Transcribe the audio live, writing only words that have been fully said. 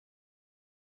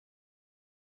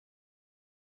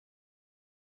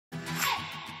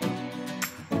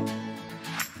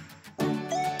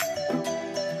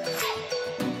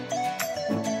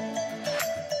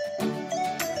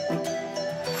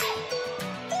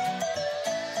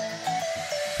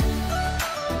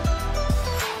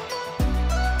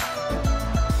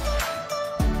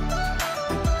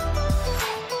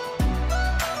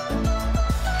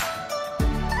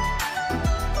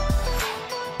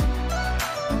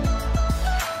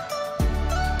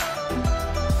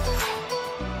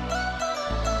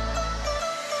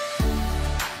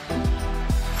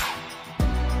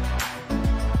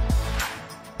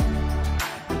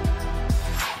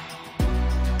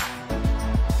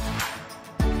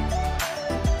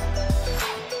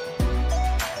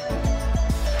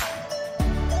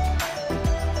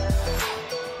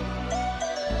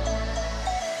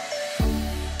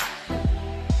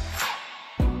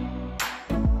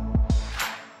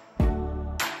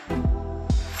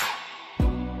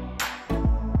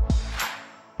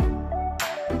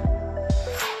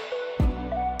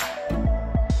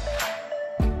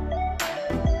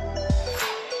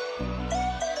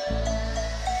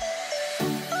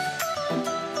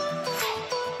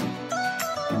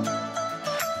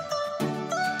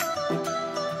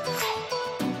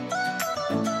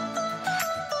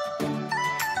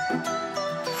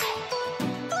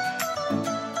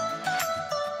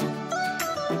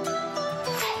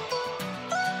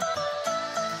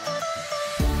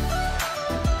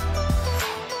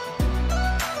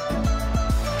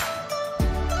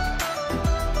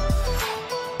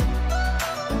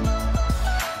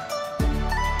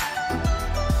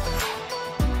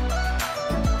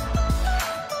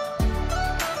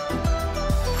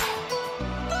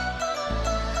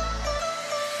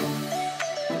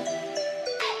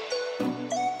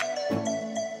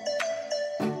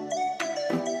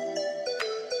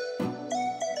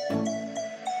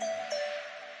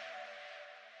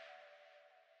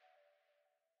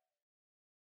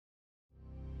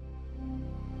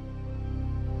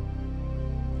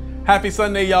Happy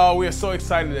Sunday, y'all. We are so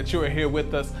excited that you are here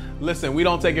with us. Listen, we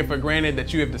don't take it for granted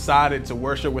that you have decided to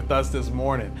worship with us this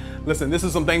morning. Listen, this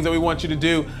is some things that we want you to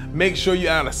do. Make sure you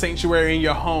add a sanctuary in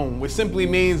your home, which simply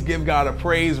means give God a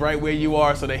praise right where you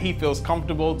are so that he feels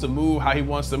comfortable to move how he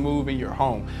wants to move in your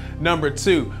home. Number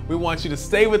two, we want you to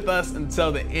stay with us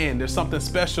until the end. There's something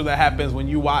special that happens when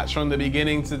you watch from the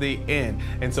beginning to the end.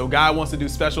 And so God wants to do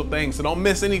special things. So don't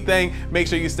miss anything. Make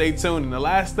sure you stay tuned. And the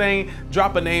last thing,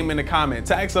 drop a name in the comment.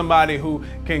 Tag somebody who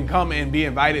can come and be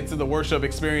invited to the worship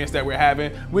experience that we're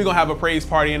having. We're going to have a praise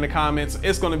party in the comments.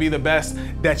 It's going to be the best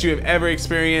that you have ever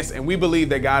experienced. And we believe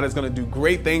that God is going to do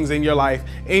great things in your life,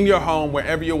 in your home,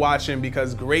 wherever you're watching,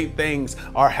 because great things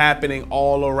are happening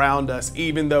all around us,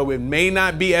 even though it may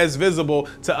not be as visible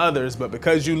to others. But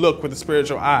because you look with a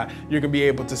spiritual eye, you're going to be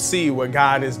able to see what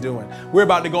God is doing. We're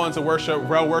about to go into worship.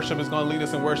 Rel Worship is going to lead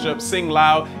us in worship. Sing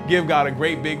loud. Give God a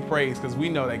great big praise, because we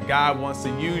know that God wants to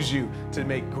use you to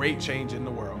make great change in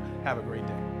the world. Have a great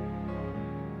day.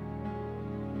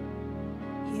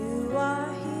 You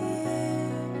are here,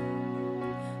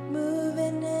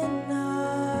 moving in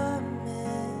our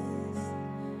midst.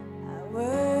 I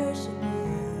worship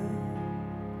you.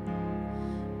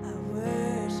 I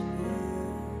worship you.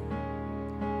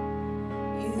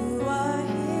 You are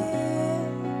here,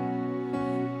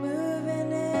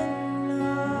 moving in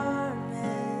our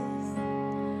midst.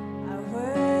 I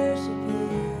worship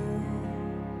you.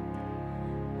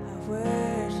 I worship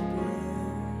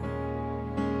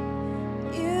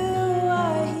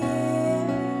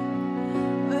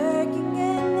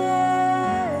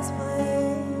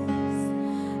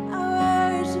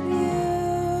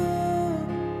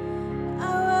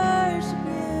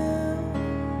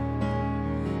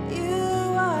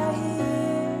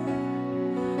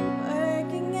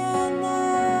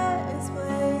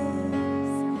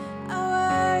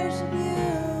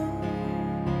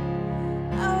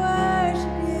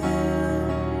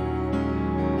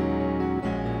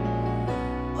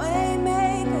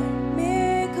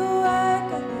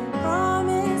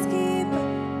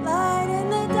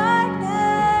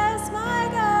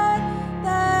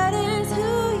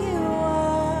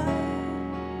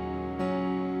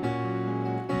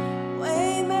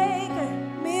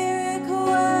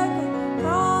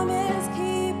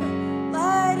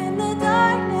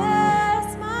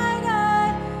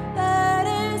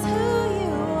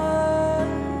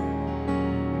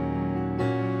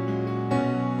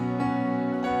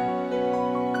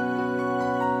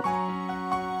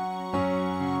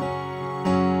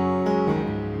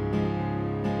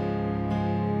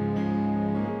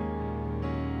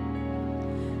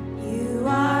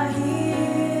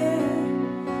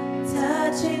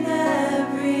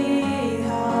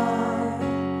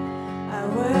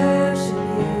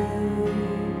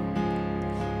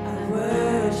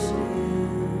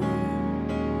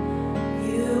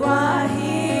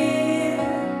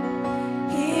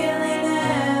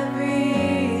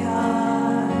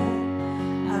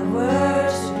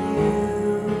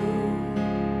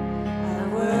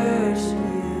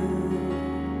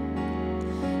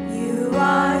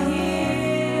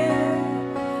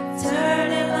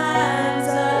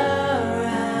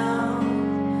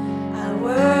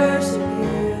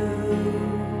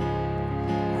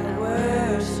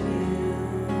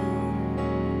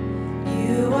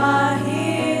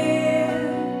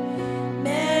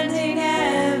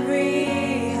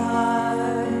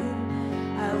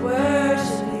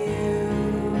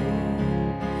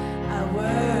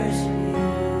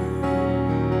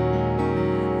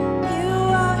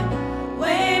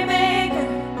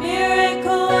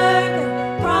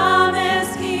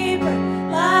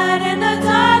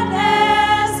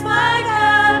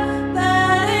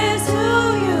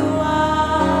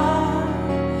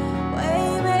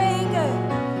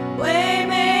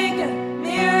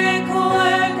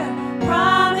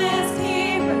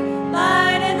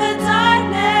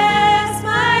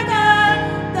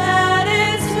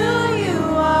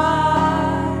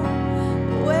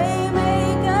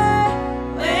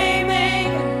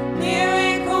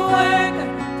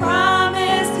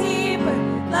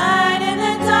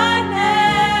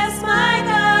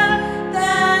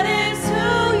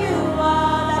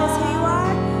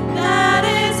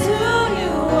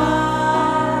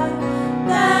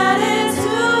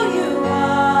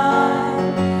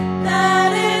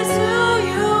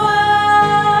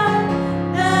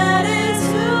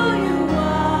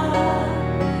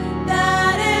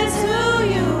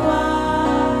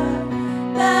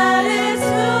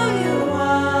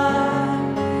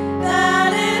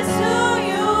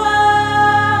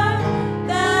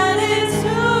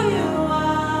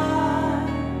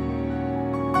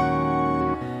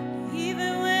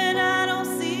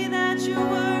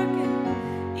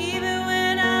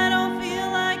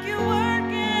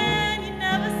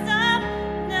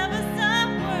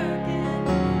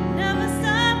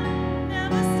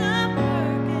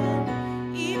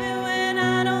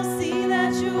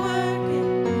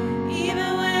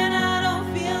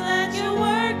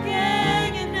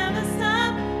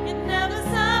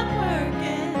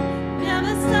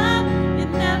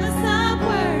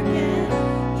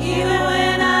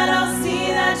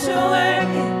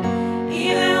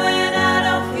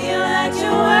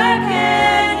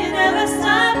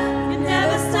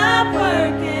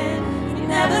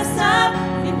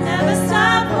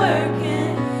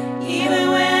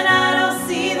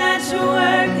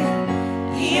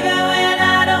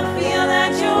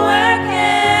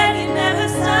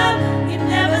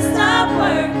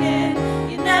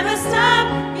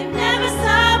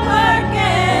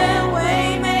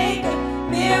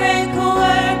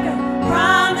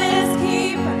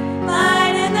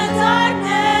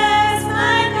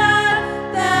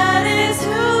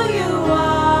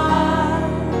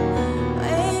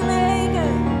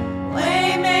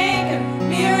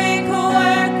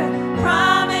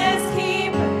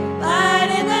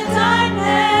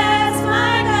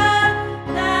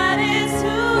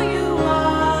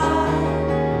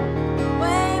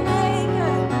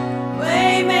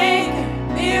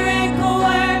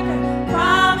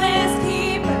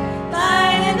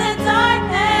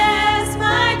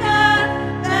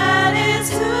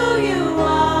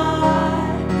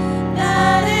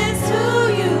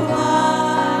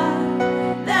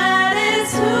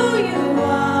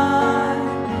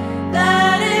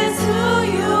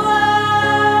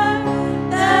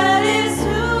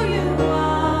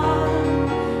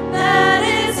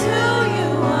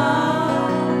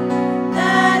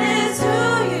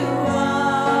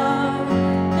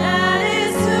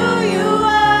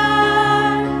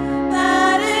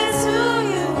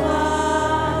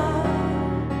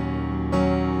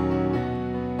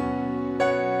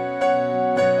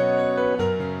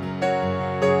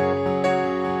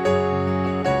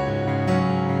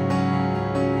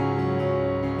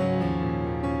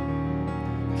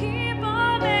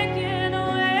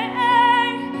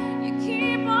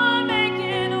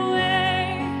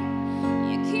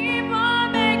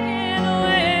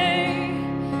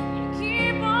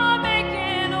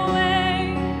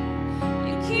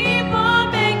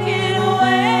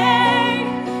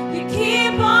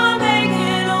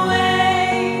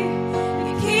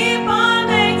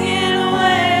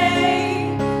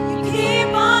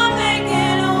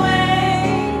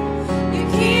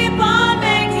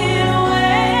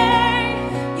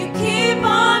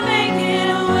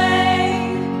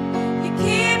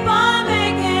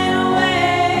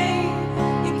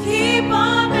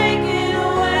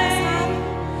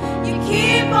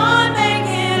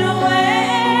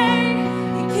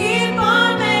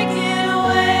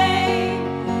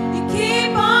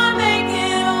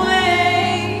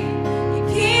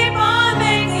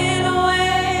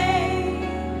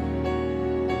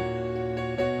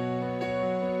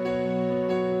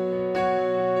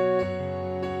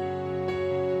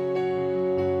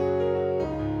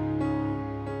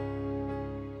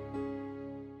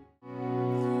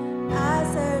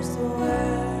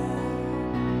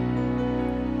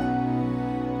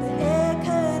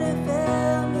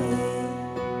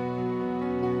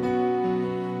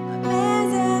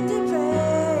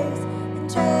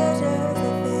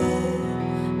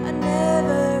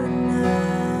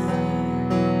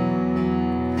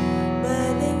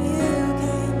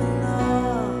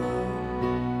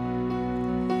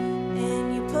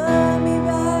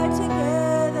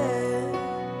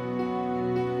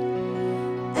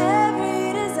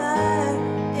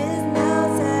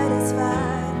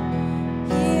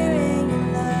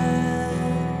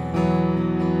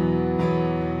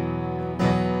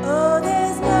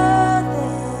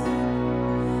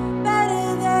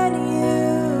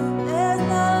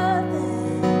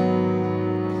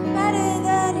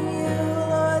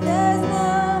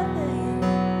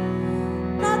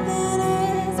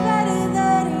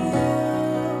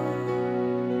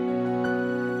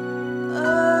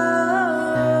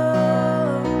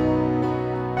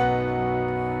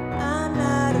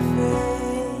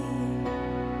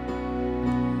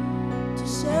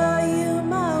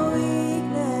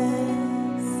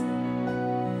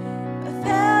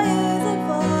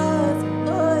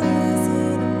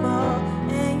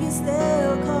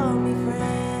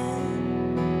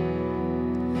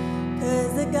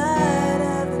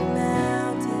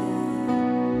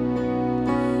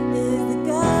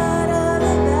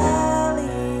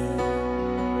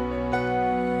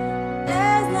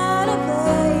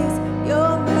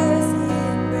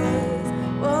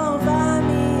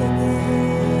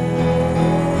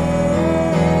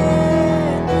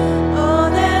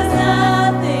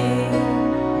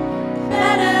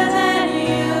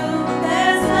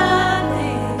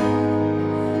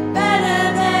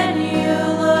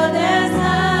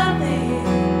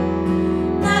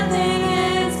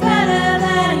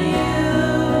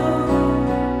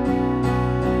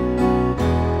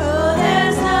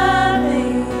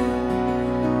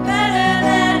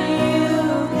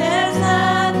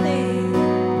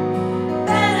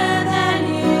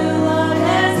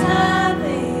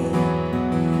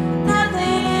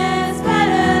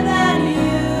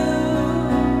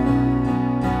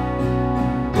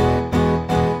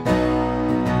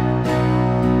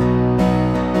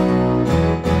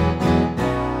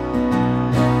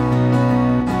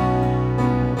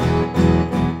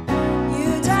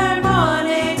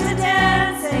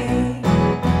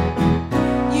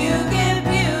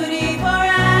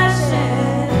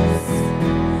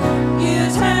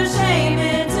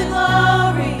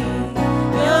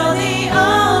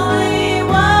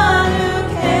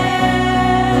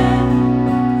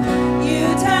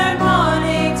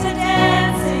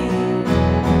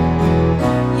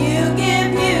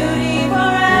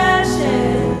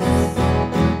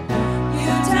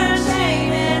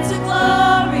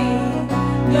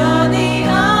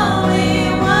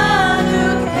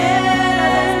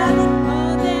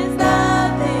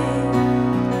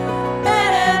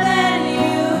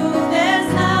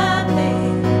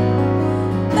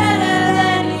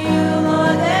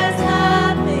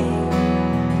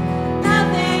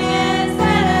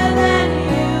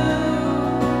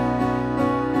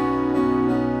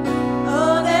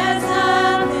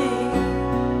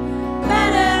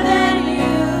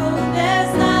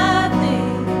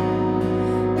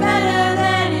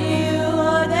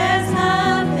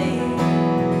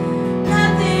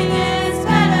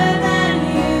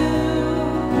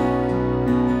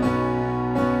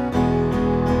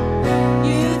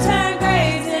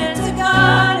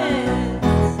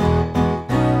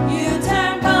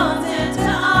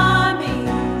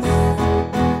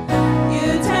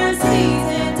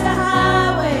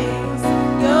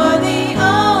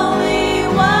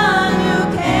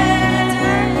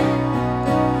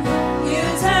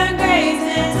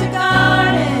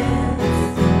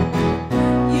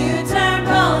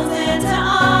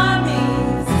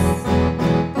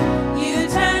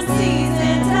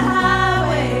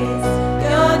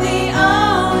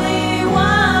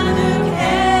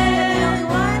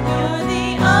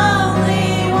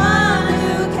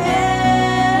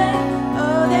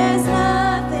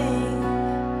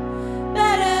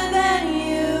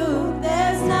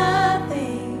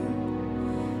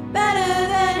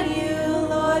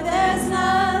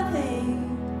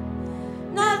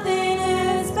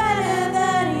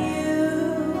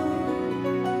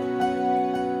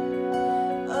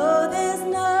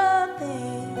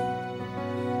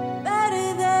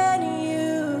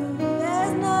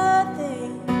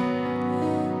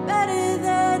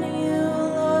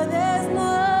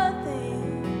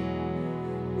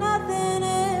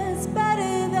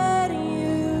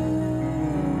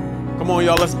on,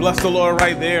 y'all. Let's bless the Lord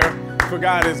right there. For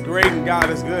God is great and God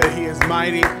is good. He is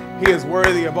mighty. He is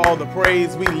worthy of all the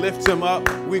praise. We lift him up.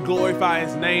 We glorify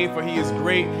his name, for he is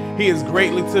great. He is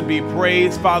greatly to be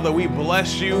praised. Father, we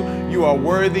bless you. You are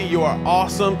worthy. You are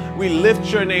awesome. We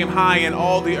lift your name high in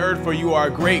all the earth, for you are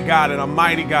a great God and a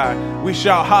mighty God. We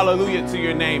shout hallelujah to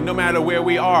your name, no matter where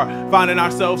we are, finding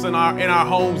ourselves in our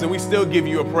homes, and we still give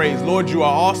you a praise. Lord, you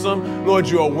are awesome. Lord,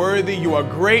 you are worthy. You are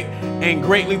great and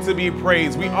greatly to be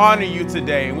praised. We honor you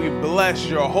today, and we bless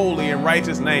your holy and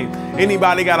righteous name.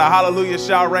 Anybody got a hallelujah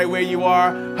shout right where you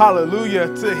are?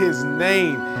 Hallelujah to his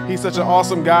name. He's such an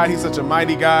awesome God. He's such a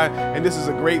mighty God. And this is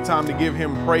a great time to give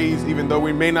him praise, even though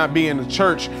we may not be in the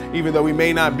church, even though we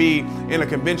may not be in a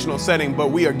conventional setting,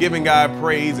 but we are giving God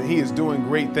praise, and he is doing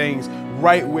great things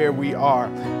right where we are.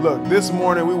 Look, this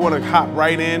morning we want to hop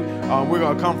right in. We're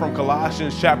going to come from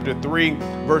Colossians chapter 3,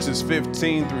 verses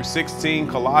 15 through 16.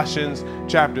 Colossians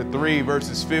chapter 3,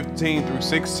 verses 15 through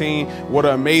 16. What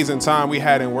an amazing time we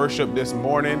had in worship this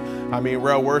morning. I mean,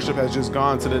 Rel Worship has just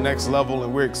gone to the next level,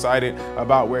 and we're excited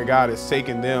about where God has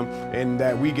taken them, and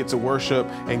that we get to worship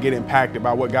and get impacted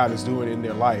by what God is doing in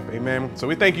their life. Amen. So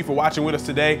we thank you for watching with us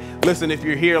today. Listen, if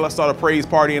you're here, let's start a praise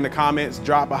party in the comments.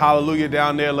 Drop a hallelujah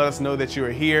down there. Let us know that you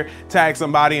are here. Tag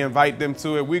somebody, invite them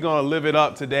to it. We're going to live it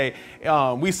up today.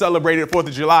 We celebrated 4th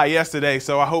of July yesterday,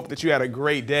 so I hope that you had a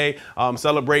great day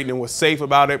celebrating and was safe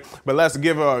about it. But let's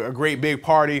give a great big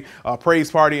party, a praise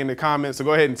party in the comments. So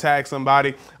go ahead and tag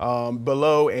somebody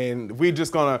below, and we're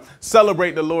just going to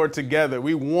celebrate the Lord together.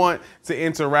 We want to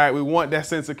interact. We want that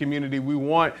sense of community. We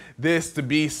want this to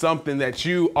be something that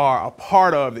you are a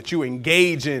part of, that you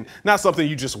engage in, not something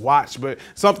you just watch, but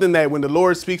something that when the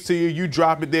Lord speaks to you, you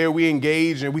drop it there, we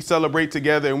engage and we celebrate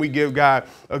together, and we give God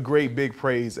a great big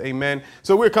praise. Amen.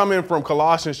 So we're coming from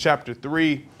Colossians chapter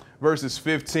 3, verses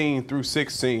 15 through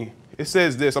 16. It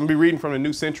says this. I'm going to be reading from the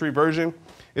New Century Version.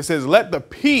 It says, "Let the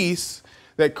peace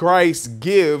that Christ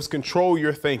gives control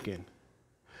your thinking,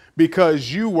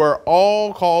 because you were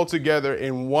all called together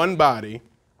in one body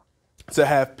to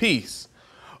have peace.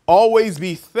 Always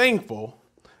be thankful.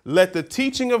 Let the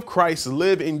teaching of Christ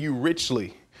live in you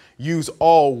richly. Use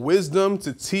all wisdom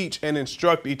to teach and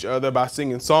instruct each other by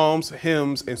singing psalms,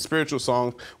 hymns, and spiritual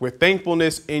songs with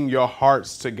thankfulness in your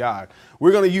hearts to God."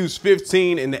 We're going to use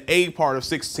 15 in the A part of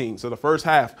 16. So the first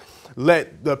half,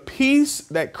 let the peace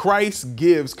that Christ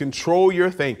gives control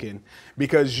your thinking,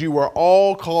 because you are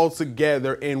all called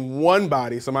together in one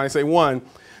body. Somebody say one,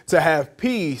 to have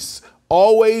peace.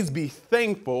 Always be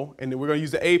thankful. And then we're going to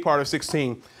use the A part of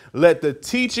 16. Let the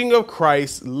teaching of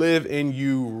Christ live in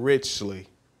you richly.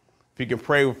 If you can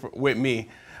pray with me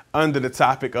under the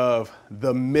topic of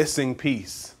the missing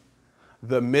piece.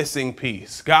 The missing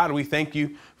piece. God, we thank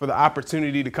you for the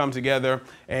opportunity to come together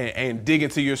and dig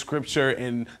into your scripture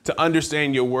and to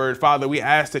understand your word. Father, we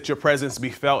ask that your presence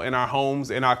be felt in our homes,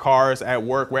 in our cars, at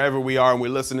work, wherever we are and we're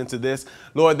listening to this.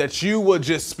 Lord, that you will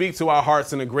just speak to our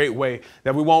hearts in a great way,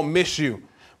 that we won't miss you.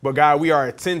 But God, we are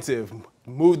attentive.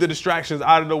 Move the distractions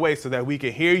out of the way so that we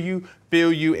can hear you,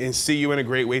 feel you, and see you in a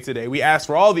great way today. We ask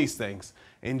for all these things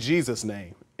in Jesus'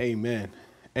 name. Amen.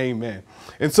 Amen.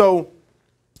 And so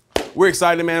we're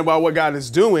excited, man, about what God is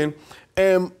doing.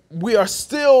 And we are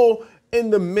still in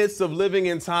the midst of living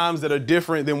in times that are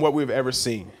different than what we've ever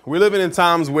seen. We're living in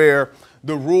times where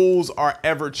the rules are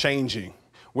ever changing,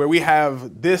 where we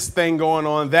have this thing going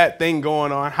on, that thing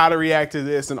going on, how to react to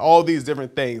this, and all these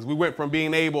different things. We went from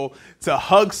being able to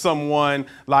hug someone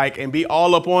and be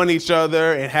all up on each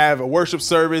other and have a worship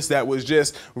service that was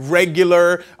just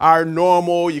regular, our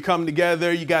normal. You come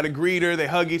together, you got a greeter, they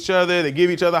hug each other, they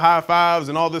give each other high fives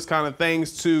and all this kind of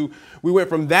things, to we went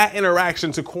from that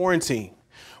interaction to quarantine,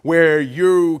 where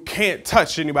you can't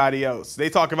touch anybody else. They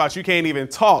talk about you can't even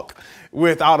talk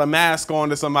without a mask on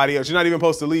to somebody else. You're not even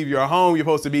supposed to leave your home. You're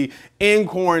supposed to be in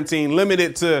quarantine,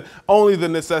 limited to only the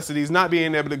necessities, not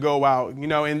being able to go out,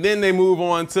 and then they move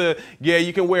on to,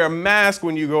 you can wear a mask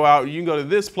when you go out. You can go to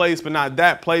this place, but not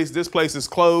that place. This place is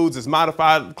closed. It's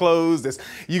modified closed.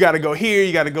 You got to go here.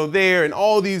 You got to go there, and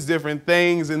all these different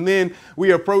things. And then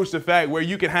we approach the fact where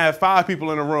you can have 5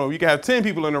 people in a room. You can have 10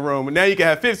 people in a room, and now you can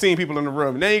have 15 people in the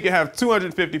room. And now you can have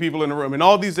 250 people in the room, and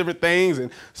all these different things, and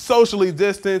socially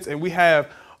distance. And we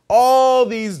have all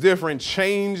these different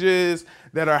changes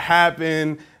that are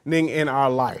happening in our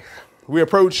life. We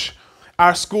approach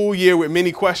our school year with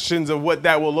many questions of what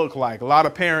that will look like. A lot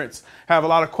of parents have a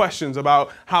lot of questions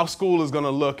about how school is going to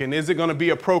look, and is it going to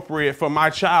be appropriate for my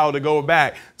child to go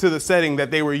back to the setting that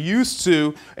they were used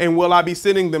to, and will I be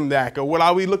sending them back, or will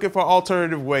I be looking for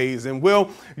alternative ways, and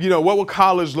what will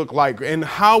college look like, and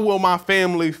how will my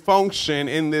family function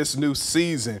in this new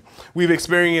season? We've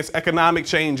experienced economic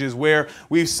changes where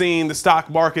we've seen the stock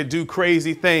market do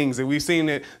crazy things, and we've seen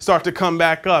it start to come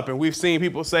back up, and we've seen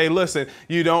people say, listen,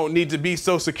 you don't need to be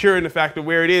so secure in the fact of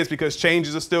where it is because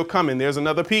changes are still coming. There's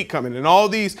another peak coming and all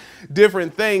these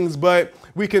different things, but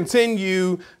we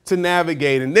continue to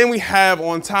navigate. And then we have,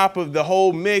 on top of the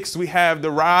whole mix, we have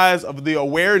the rise of the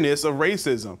awareness of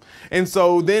racism. And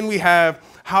so then we have,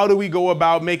 how do we go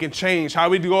about making change? How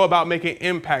do we go about making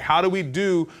impact? How do we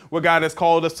do what God has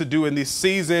called us to do in this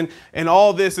season? And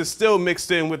all this is still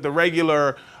mixed in with the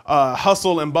regular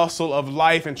hustle and bustle of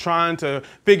life and trying to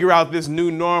figure out this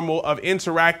new normal of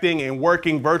interacting and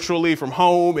working virtually from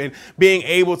home and being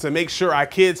able to make sure our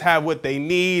kids have what they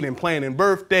need and planning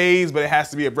birthdays, but it has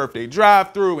to be a birthday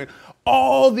drive-through, and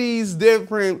all these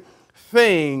different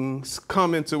things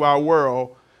come into our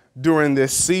world during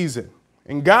this season.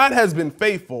 And God has been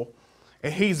faithful,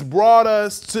 and he's brought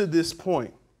us to this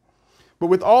point. But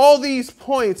with all these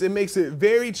points, it makes it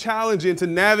very challenging to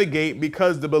navigate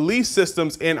because the belief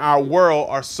systems in our world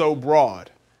are so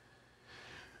broad.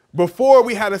 Before,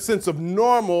 we had a sense of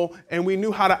normal, and we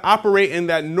knew how to operate in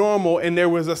that normal, and there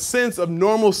was a sense of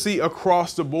normalcy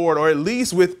across the board, or at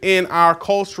least within our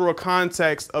cultural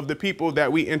context of the people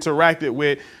that we interacted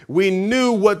with. We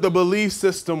knew what the belief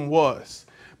system was.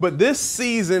 But this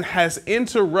season has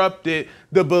interrupted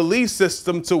the belief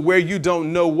system to where you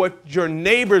don't know what your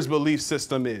neighbor's belief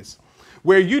system is,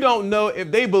 where you don't know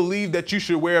if they believe that you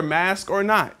should wear a mask or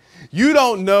not. You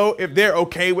don't know if they're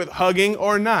okay with hugging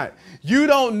or not. You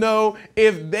don't know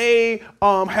if they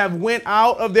have went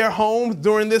out of their homes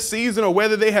during this season or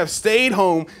whether they have stayed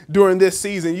home during this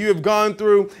season. You have gone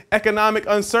through economic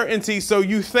uncertainty, so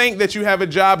you think that you have a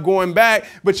job going back,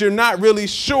 but you're not really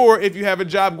sure if you have a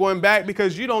job going back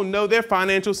because you don't know their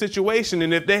financial situation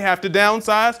and if they have to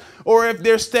downsize or if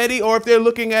they're steady or if they're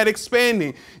looking at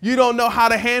expanding. You don't know how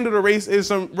to handle the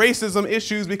racism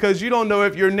issues because you don't know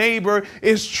if your neighbor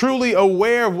is truly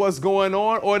aware of what's going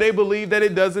on or they believe that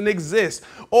it doesn't exist.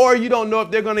 Or you don't know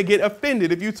if they're going to get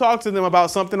offended if you talk to them about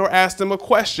something or ask them a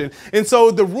question. And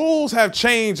so the rules have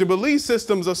changed. The belief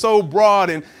systems are so broad,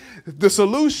 and the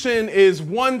solution is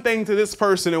one thing to this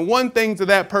person and one thing to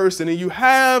that person. And you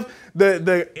have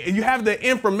the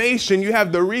information, you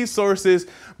have the resources,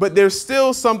 but there's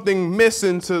still something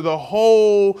missing to the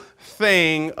whole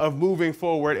thing of moving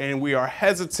forward. And we are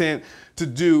hesitant to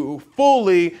do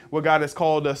fully what God has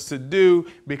called us to do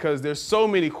because there's so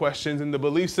many questions and the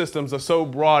belief systems are so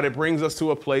broad. It brings us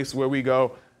to a place where we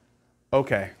go,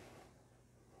 okay,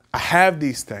 I have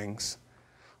these things,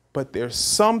 but there's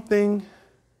something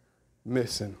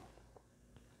missing.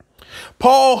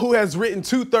 Paul, who has written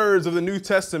 2/3 of the New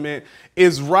Testament,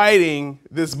 is writing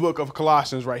this book of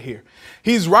Colossians right here.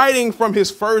 He's writing from his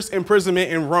first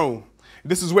imprisonment in Rome.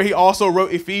 This is where he also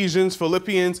wrote Ephesians,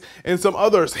 Philippians, and some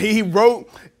others. He wrote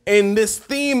in this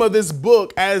theme of this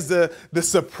book as the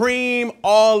supreme,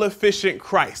 all-efficient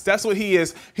Christ. That's what he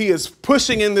is. He is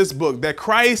pushing in this book, that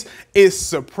Christ is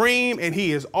supreme and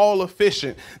he is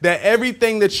all-efficient, that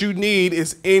everything that you need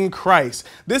is in Christ.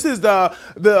 This is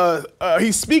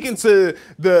he's speaking to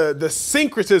the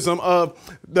syncretism of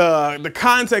the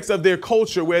context of their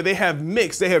culture where they have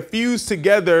mixed, they have fused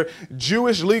together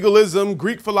Jewish legalism,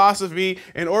 Greek philosophy,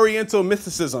 and Oriental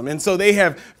mysticism. And so they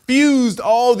have fused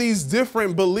all these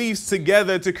different beliefs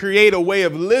together to create a way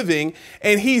of living.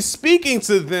 And he's speaking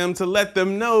to them to let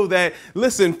them know that,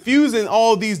 listen, fusing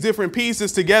all these different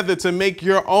pieces together to make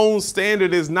your own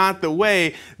standard is not the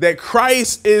way, that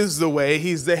Christ is the way.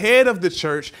 He's the head of the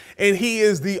church, and he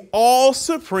is the all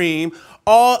supreme,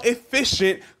 all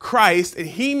efficient Christ, and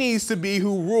he needs to be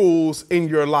who rules in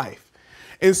your life.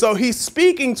 And so he's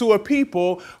speaking to a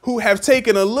people who have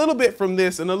taken a little bit from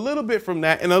this and a little bit from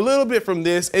that and a little bit from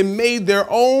this and made their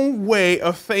own way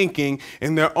of thinking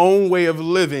and their own way of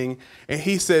living. And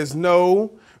he says,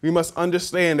 no, we must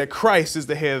understand that Christ is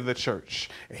the head of the church.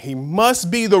 And he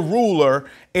must be the ruler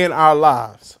in our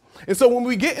lives. And so when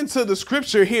we get into the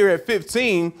scripture here at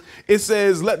 15, it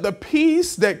says, let the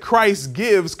peace that Christ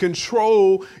gives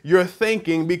control your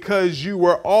thinking, because you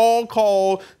were all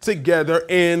called together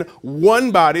in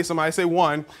one body, somebody say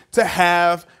one, to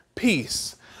have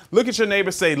peace. Look at your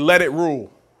neighbor, say, let it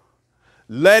rule.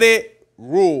 Let it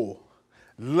rule.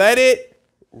 Let it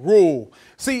rule.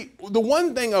 See, the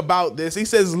one thing about this, he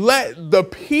says, let the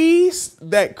peace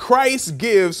that Christ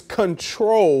gives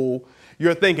control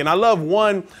you're thinking. I love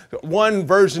one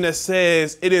version that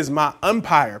says, it is my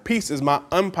umpire. Peace is my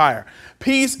umpire.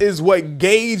 Peace is what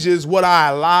gauges what I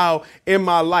allow in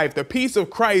my life. The peace of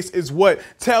Christ is what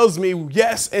tells me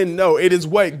yes and no. It is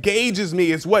what gauges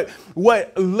me. It's what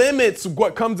limits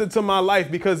what comes into my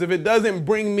life, because if it doesn't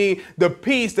bring me the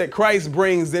peace that Christ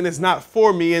brings, then it's not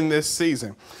for me in this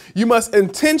season. You must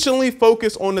intentionally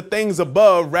focus on the things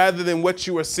above rather than what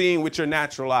you are seeing with your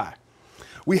natural eye.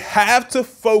 We have to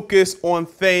focus on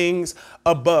things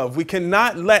above. We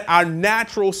cannot let our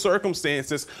natural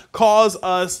circumstances cause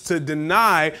us to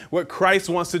deny what Christ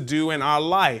wants to do in our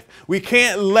life. We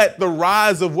can't let the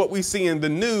rise of what we see in the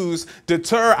news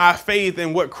deter our faith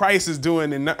in what Christ is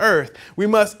doing in the earth. We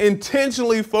must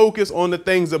intentionally focus on the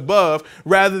things above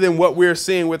rather than what we're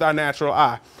seeing with our natural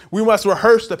eye. We must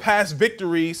rehearse the past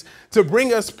victories to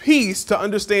bring us peace, to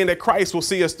understand that Christ will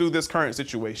see us through this current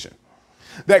situation.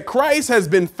 That Christ has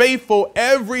been faithful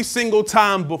every single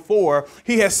time before.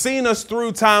 He has seen us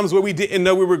through times where we didn't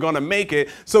know we were going to make it.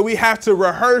 So we have to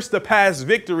rehearse the past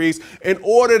victories in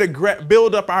order to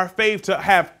build up our faith, to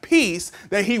have peace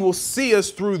that he will see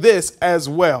us through this as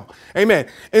well. Amen.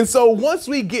 And so once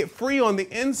we get free on the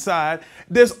inside,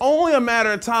 there's only a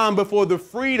matter of time before the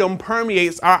freedom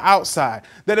permeates our outside.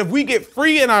 That if we get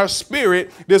free in our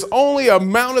spirit, there's only a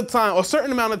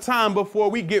certain amount of time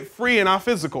before we get free in our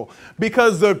physical. Because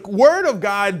the word of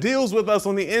God deals with us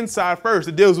on the inside first.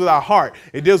 It deals with our heart.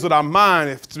 It deals with our mind.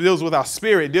 It deals with our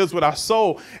spirit. It deals with our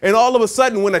soul. And all of a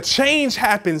sudden, when a change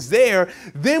happens there,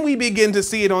 then we begin to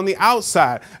see it on the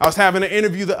outside. I was having an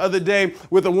interview the other day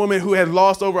with a woman who had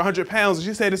lost over 100 pounds. And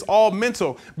she said it's all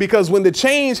mental, because when the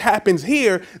change happens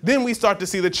here, then we start to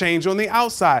see the change on the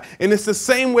outside. And it's the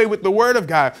same way with the word of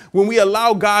God. When we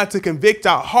allow God to convict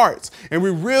our hearts and we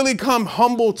really come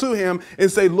humble to him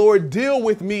and say, Lord, deal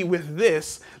with me with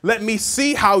this. Let me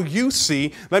see how you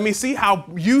see. Let me see how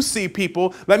you see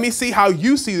people. Let me see how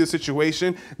you see the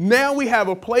situation. Now we have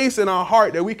a place in our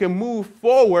heart that we can move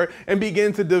forward and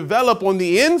begin to develop on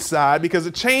the inside, because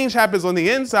the change happens on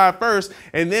the inside first,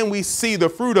 and then we see the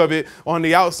fruit of it on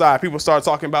the outside. People start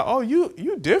talking about, oh,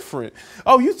 you different.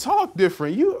 Oh, you talk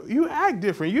different. You act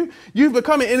different. You've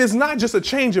become it. And it's not just a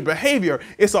change of behavior.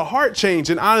 It's a heart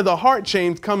change. And out of the heart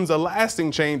change comes a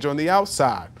lasting change on the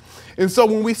outside. And so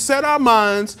when we set our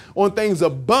minds on things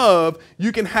above,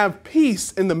 you can have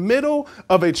peace in the middle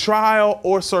of a trial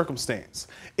or circumstance.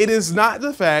 It is not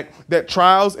the fact that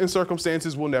trials and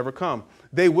circumstances will never come.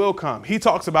 They will come. He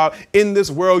talks about, in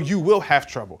this world, you will have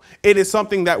trouble. It is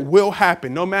something that will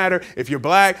happen. No matter if you're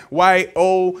black, white,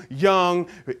 old, young,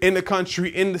 in the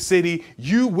country, in the city,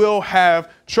 you will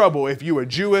have trouble. If you are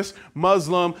Jewish,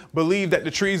 Muslim, believe that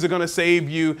the trees are going to save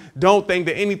you, don't think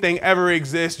that anything ever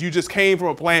exists, you just came from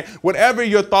a plant, whatever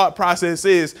your thought process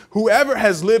is, whoever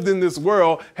has lived in this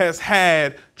world has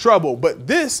had trouble. But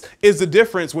this is the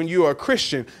difference when you are a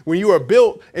Christian, when you are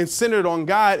built and centered on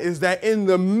God, is that in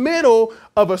the middle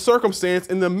of a circumstance,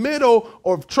 in the middle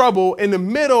of trouble, in the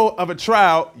middle of a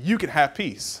trial, you can have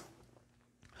peace.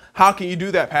 How can you do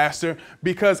that, Pastor?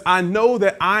 Because I know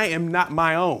that I am not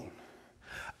my own.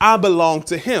 I belong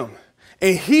to him,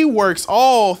 and he works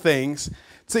all things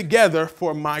together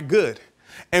for my good.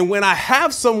 And when I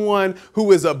have someone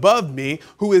who is above me,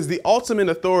 who is the ultimate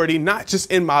authority, not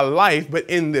just in my life, but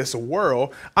in this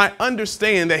world, I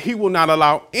understand that he will not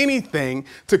allow anything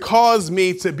to cause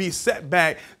me to be set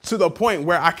back to the point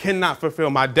where I cannot fulfill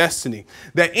my destiny.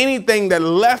 That anything that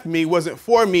left me wasn't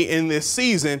for me in this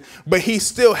season, but he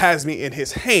still has me in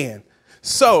his hand.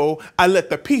 So I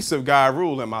let the peace of God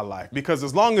rule in my life, because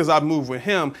as long as I move with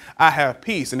him, I have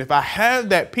peace. And if I have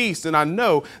that peace, then I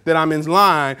know that I'm in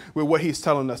line with what he's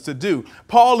telling us to do.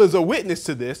 Paul is a witness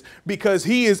to this, because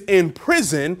he is in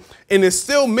prison and is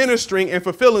still ministering and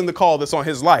fulfilling the call that's on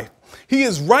his life. He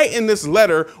is writing this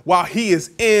letter while he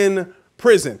is in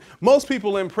prison. Most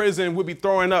people in prison would be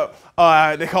throwing up,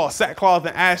 they call it sackcloth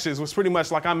and ashes, which pretty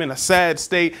much like I'm in a sad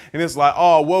state, and it's like,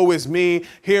 oh, woe is me.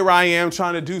 Here I am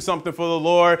trying to do something for the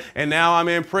Lord, and now I'm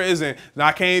in prison. And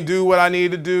I can't do what I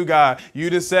need to do, God. You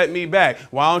just set me back.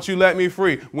 Why don't you let me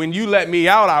free? When you let me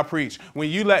out, I'll preach. When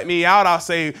you let me out, I'll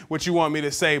say what you want me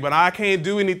to say, but I can't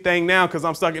do anything now because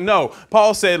I'm stuck in. No,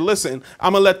 Paul said, listen,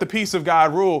 I'm going to let the peace of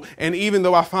God rule, and even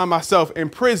though I find myself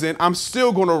in prison, I'm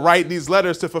still going to write these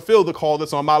letters to fulfill the call call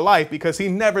that's on my life because he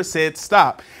never said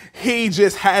stop. He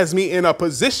just has me in a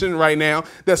position right now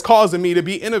that's causing me to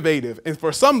be innovative. And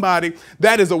for somebody,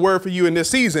 that is a word for you in this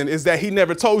season, is that he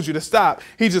never told you to stop.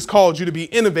 He just called you to be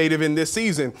innovative in this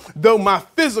season. Though my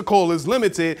physical is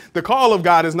limited, the call of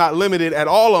God is not limited at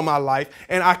all on my life.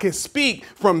 And I can speak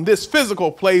from this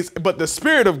physical place, but the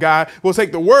Spirit of God will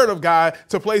take the word of God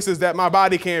to places that my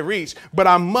body can't reach. But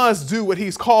I must do what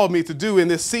he's called me to do in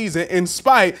this season in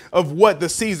spite of what the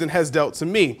season has dealt to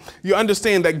me. You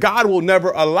understand that God will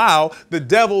never allow the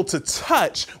devil to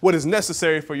touch what is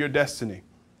necessary for your destiny.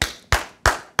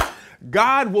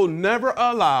 God will never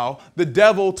allow the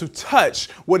devil to touch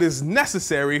what is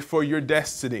necessary for your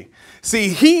destiny. See,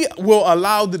 he will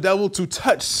allow the devil to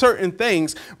touch certain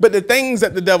things, but the things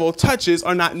that the devil touches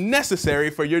are not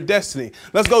necessary for your destiny.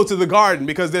 Let's go to the garden,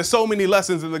 because there's so many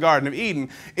lessons in the Garden of Eden,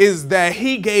 is that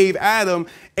he gave Adam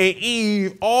and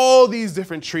Eve all these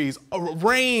different trees,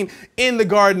 reign in the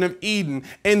Garden of Eden,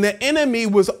 and the enemy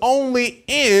was only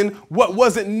in what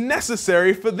wasn't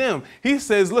necessary for them. He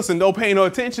says, listen, don't pay no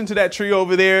attention to that tree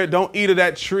over there. Don't eat of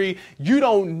that tree. You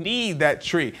don't need that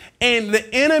tree. And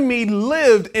the enemy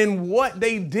lived in what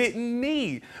they didn't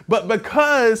need. But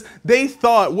because they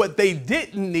thought what they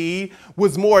didn't need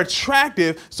was more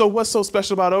attractive, so what's so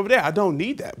special about over there? I don't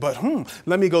need that, but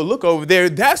let me go look over there.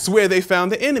 That's where they found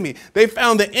the enemy. They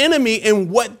found the enemy in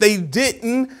what they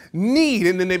didn't need.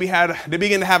 And then they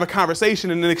began to have a conversation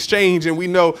and an exchange. And we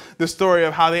know the story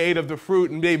of how they ate of the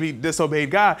fruit and maybe disobeyed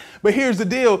God. But here's the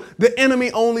deal. The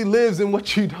enemy only lives in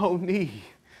what you don't need.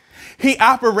 He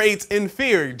operates in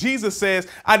fear. Jesus says,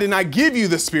 I did not give you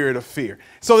the spirit of fear.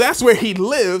 So that's where he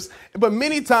lives. But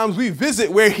many times we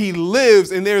visit where he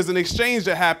lives and there's an exchange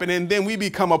that happened, and then we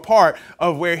become a part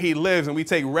of where he lives and we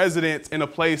take residence in a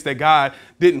place that God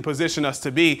didn't position us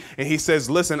to be. And he says,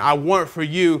 listen, I want for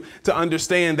you to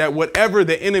understand that whatever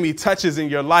the enemy touches in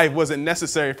your life wasn't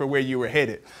necessary for where you were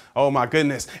headed. Oh my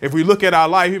goodness. If we look at our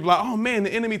life, people are like, oh man,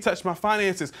 the enemy touched my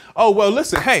finances. Oh, well,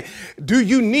 listen, hey, do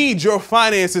you need your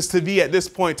finances to be at this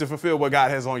point to fulfill what God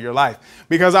has on your life?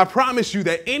 Because I promise you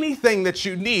that anything that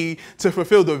you need to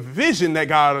fulfill the vision that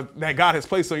God has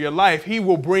placed on your life, he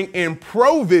will bring in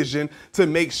provision to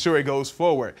make sure it goes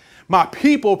forward. My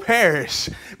people perish.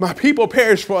 My people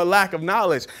perish for a lack of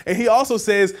knowledge. And he also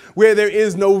says, where there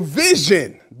is no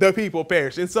vision, the people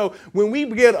perish. And so when we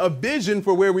get a vision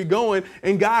for where we're going,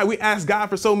 and God, we ask God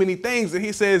for so many things, and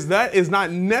he says that is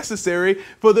not necessary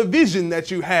for the vision that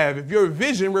you have. If your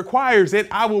vision requires it,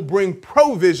 I will bring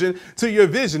provision to your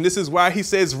vision. This is why he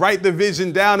says, write the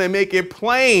vision down and make it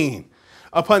plain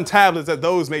upon tablets, that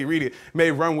those may read it,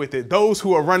 may run with it. Those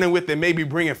who are running with it may be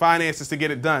bringing finances to get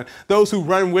it done. Those who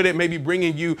run with it may be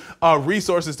bringing you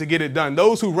resources to get it done.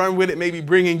 Those who run with it may be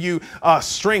bringing you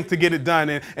strength to get it done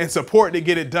and support to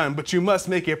get it done. But you must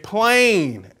make it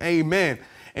plain. Amen.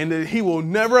 And that he will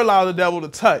never allow the devil to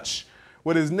touch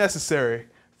what is necessary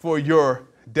for your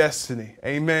destiny.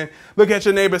 Amen. Look at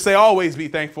your neighbor and say, always be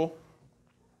thankful.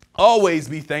 Always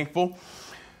be thankful.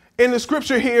 In the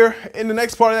scripture here, in the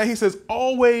next part of that, he says,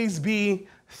 always be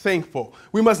thankful.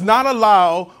 We must not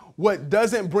allow what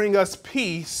doesn't bring us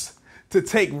peace to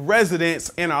take residence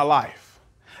in our life.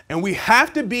 And we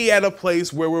have to be at a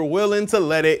place where we're willing to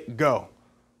let it go.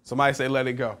 Somebody say, let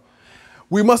it go.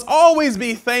 We must always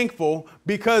be thankful,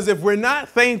 because if we're not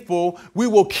thankful, we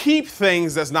will keep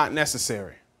things that's not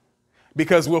necessary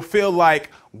because we'll feel like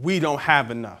we don't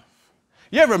have enough.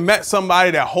 You ever met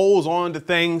somebody that holds on to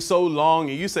things so long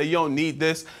and you say you don't need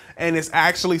this, and it's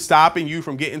actually stopping you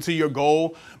from getting to your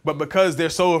goal, but because they're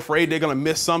so afraid they're going to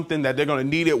miss something, that they're going to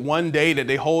need it one day, that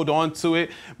they hold on to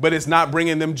it, but it's not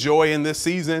bringing them joy in this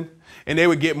season, and they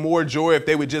would get more joy if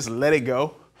they would just let it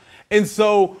go. And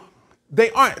so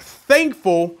they aren't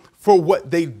thankful for what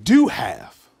they do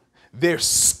have. They're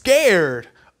scared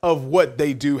of what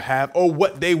they do have or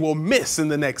what they will miss in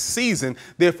the next season.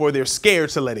 Therefore, they're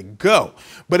scared to let it go.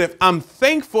 But if I'm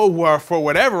thankful for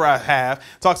whatever I have,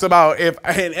 talks about if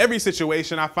in every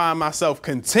situation I find myself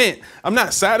content, I'm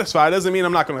not satisfied. Doesn't mean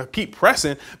I'm not going to keep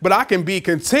pressing, but I can be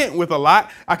content with a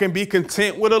lot. I can be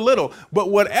content with a little.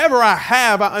 But whatever I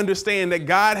have, I understand that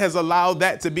God has allowed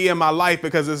that to be in my life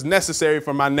because it's necessary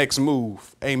for my next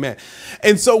move. Amen.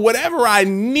 And so whatever I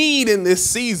need in this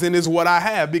season is what I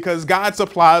have, because God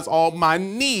supplies all my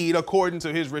need according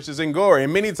to his riches and glory.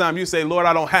 And many times you say, Lord,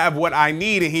 I don't have what I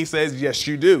need. And he says, yes,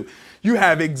 you do. You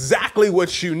have exactly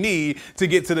what you need to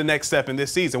get to the next step in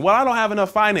this season. Well, I don't have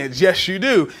enough finance. Yes, you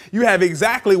do. You have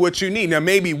exactly what you need. Now,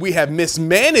 maybe we have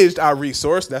mismanaged our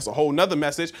resource. That's a whole nother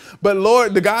message. But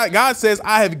Lord, God says,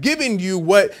 I have given you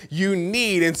what you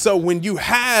need. And so when you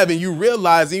have and you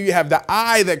realize and you have the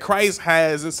eye that Christ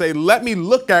has and say, let me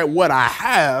look at what I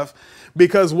have,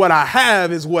 because what I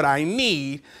have is what I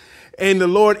need. And the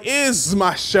Lord is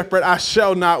my shepherd, I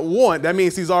shall not want. That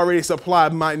means he's already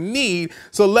supplied my need.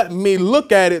 So let me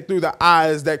look at it through the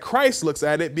eyes that Christ looks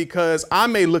at it, because I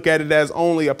may look at it as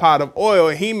only a pot of oil,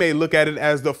 and he may look at it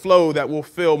as the flow that will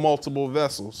fill multiple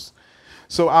vessels.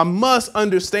 So I must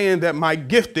understand that my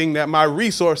gifting, that my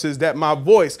resources, that my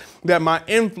voice, that my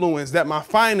influence, that my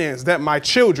finance, that my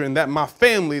children, that my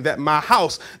family, that my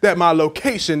house, that my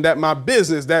location, that my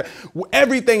business, that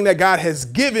everything that God has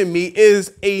given me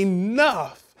is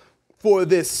enough for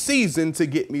this season to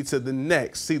get me to the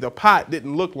next. See, the pot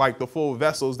didn't look like the full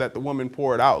vessels that the woman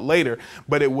poured out later,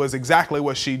 but it was exactly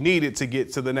what she needed to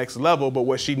get to the next level. But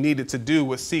what she needed to do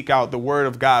was seek out the word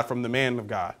of God from the man of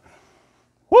God.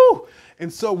 Woo!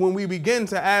 And so when we begin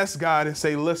to ask God and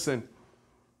say, listen,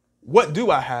 what do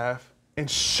I have? And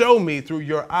show me through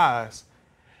your eyes,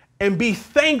 and be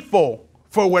thankful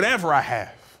for whatever I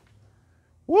have.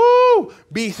 Woo!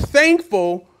 Be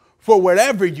thankful for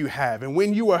whatever you have. And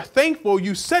when you are thankful,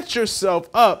 you set yourself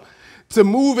up to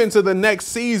move into the next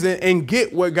season and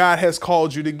get what God has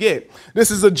called you to get. This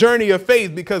is a journey of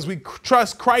faith, because we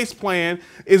trust Christ's plan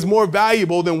is more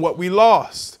valuable than what we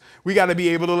lost. We got to be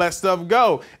able to let stuff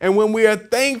go. And when we are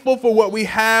thankful for what we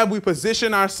have, we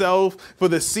position ourselves for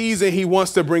the season he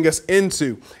wants to bring us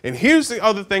into. And here's the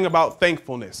other thing about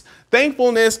thankfulness.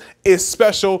 Thankfulness is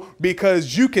special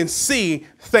because you can see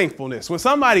thankfulness. When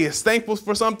somebody is thankful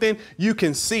for something, you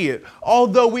can see it.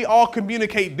 Although we all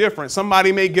communicate different.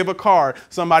 Somebody may give a card.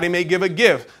 Somebody may give a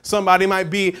gift. Somebody might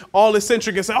be all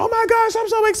eccentric and say, oh my gosh, I'm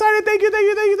so excited. Thank you, thank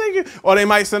you, thank you, thank you. Or they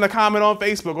might send a comment on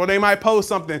Facebook, or they might post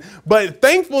something. But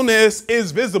thankfulness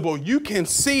is visible. You can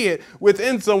see it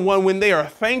within someone when they are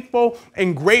thankful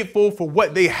and grateful for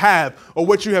what they have, or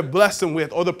what you have blessed them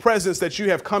with, or the presence that you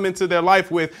have come into their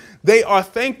life with. They are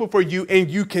thankful for you,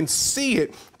 and you can see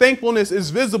it. Thankfulness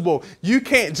is visible. You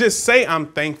can't just say,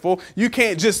 I'm thankful. You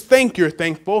can't just think you're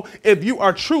thankful. If you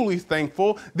are truly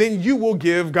thankful, then you will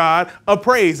give God a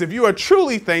praise. If you are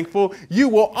truly thankful, you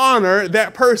will honor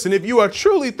that person. If you are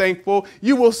truly thankful,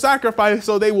 you will sacrifice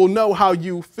so they will know how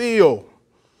you feel.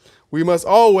 We must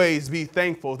always be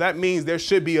thankful. That means there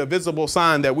should be a visible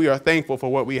sign that we are thankful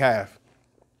for what we have.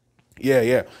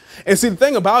 Yeah. And see, the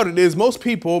thing about it is most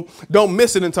people don't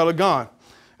miss it until they're gone.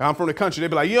 I'm from the country. They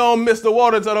be like, you don't miss the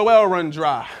water till the well run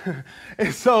dry.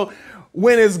 And so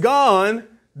when it's gone,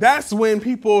 that's when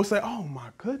people say, oh my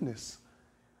goodness,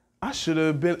 I should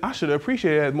have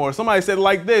appreciated that more. Somebody said it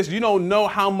like this: you don't know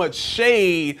how much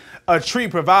shade a tree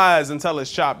provides until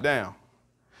it's chopped down.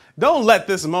 Don't let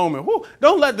this moment,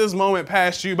 don't let this moment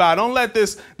pass you by. Don't let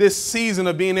this season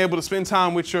of being able to spend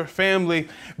time with your family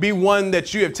be one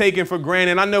that you have taken for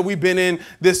granted. I know we've been in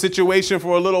this situation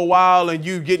for a little while and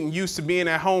you getting used to being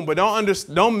at home, but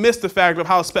don't miss the fact of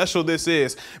how special this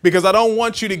is, because I don't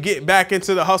want you to get back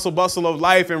into the hustle bustle of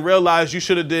life and realize you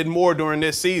should have did more during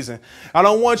this season. I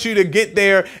don't want you to get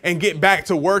there and get back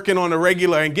to working on the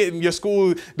regular and getting your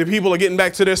school, the people are getting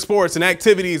back to their sports and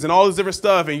activities and all this different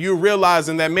stuff, and you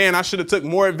realizing that, man, I should have took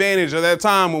more advantage of that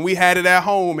time when we had it at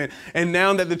home. And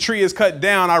now that the tree is cut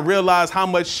down, I realize how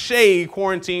much shade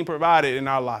quarantine provided in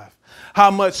our life.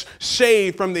 How much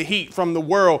shade from the heat, from the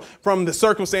world, from the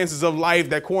circumstances of life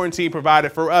that quarantine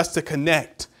provided for us to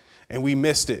connect. And we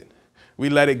missed it. We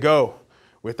let it go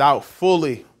without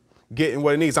fully getting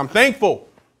what it needs. I'm thankful.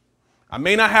 I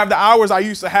may not have the hours I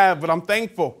used to have, but I'm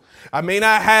thankful. I may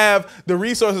not have the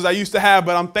resources I used to have,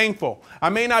 but I'm thankful. I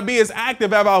may not be as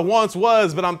active as I once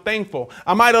was, but I'm thankful.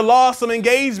 I might have lost some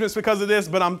engagements because of this,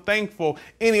 but I'm thankful.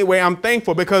 Anyway, I'm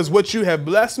thankful because what you have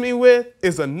blessed me with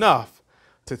is enough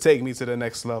to take me to the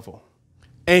next level.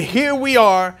 And here we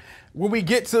are. When we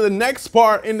get to the next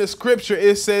part in the scripture,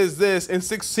 it says this in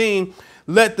 16,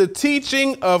 let the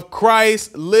teaching of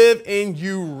Christ live in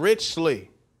you richly.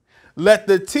 Let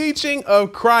the teaching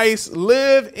of Christ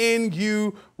live in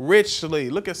you richly.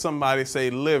 Look at somebody, say,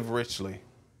 live richly.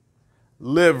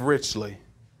 Live richly.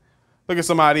 Look at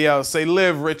somebody else, say,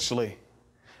 live richly.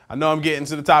 I know I'm getting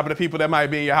to the top of the people that might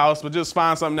be in your house, but just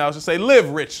find something else. Just say, live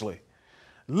richly.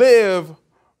 Live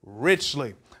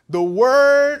richly. The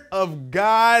word of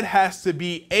God has to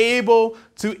be able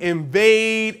to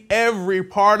invade every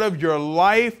part of your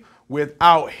life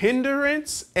without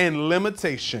hindrance and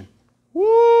limitation.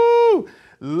 Woo!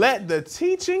 Let the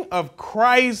teaching of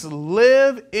Christ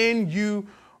live in you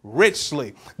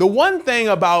richly. The one thing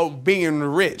about being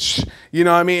rich, you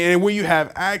know what I mean, and when you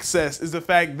have access, is the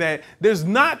fact that there's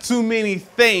not too many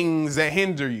things that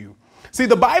hinder you. See,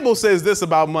 the Bible says this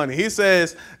about money. He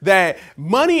says that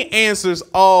money answers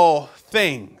all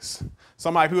things.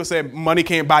 People say money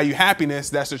can't buy you happiness.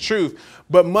 That's the truth.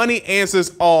 But money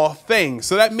answers all things.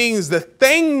 So that means the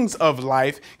things of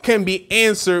life can be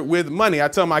answered with money. I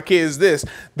tell my kids this,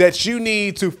 that you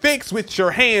need to fix with your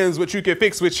hands what you can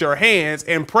fix with your hands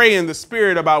and pray in the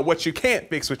spirit about what you can't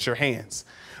fix with your hands.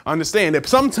 Understand that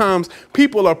sometimes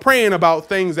people are praying about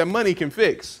things that money can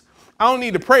fix. I don't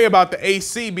need to pray about the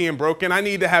AC being broken. I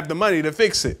need to have the money to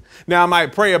fix it. Now, I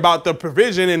might pray about the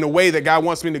provision and the way that God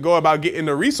wants me to go about getting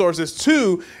the resources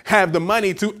to have the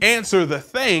money to answer the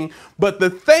thing. But the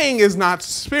thing is not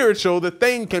spiritual. The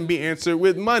thing can be answered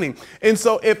with money. And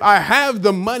so if I have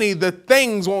the money, the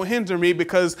things won't hinder me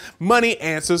because money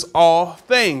answers all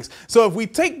things. So if we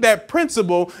take that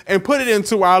principle and put it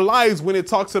into our lives when it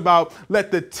talks about let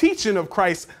the teaching of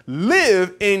Christ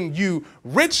live in you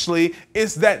richly,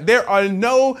 it's that there are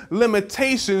no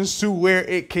limitations to where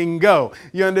it can go.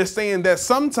 You understand that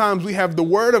sometimes we have the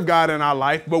word of God in our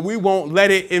life, but we won't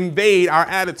let it invade our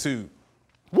attitude.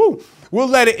 Woo. We'll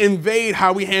let it invade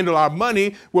how we handle our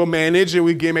money. We'll manage and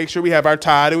make sure we have our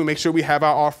tithe and we make sure we have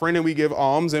our offering and we give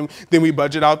alms and then we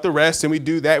budget out the rest and we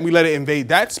do that and we let it invade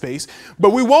that space.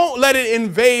 But we won't let it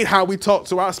invade how we talk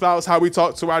to our spouse, how we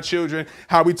talk to our children,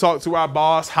 how we talk to our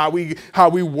boss, how we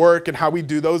work and how we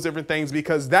do those different things,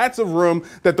 because that's a room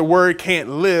that the word can't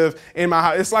live in my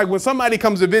house. It's like when somebody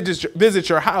comes to visit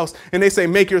your house and they say,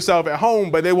 make yourself at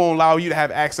home, but they won't allow you to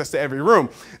have access to every room.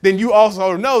 Then you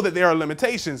also know that there are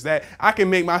limitations, that I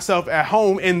can make myself at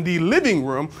home in the living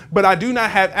room, but I do not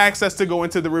have access to go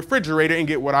into the refrigerator and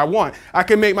get what I want. I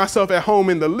can make myself at home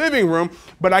in the living room,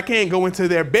 but I can't go into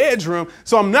their bedroom.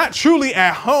 So I'm not truly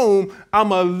at home.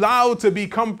 I'm allowed to be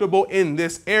comfortable in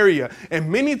this area. And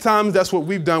many times that's what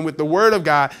we've done with the word of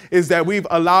God, is that we've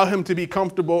allowed him to be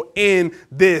comfortable in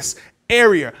this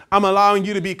area. I'm allowing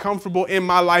you to be comfortable in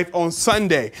my life on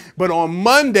Sunday, but on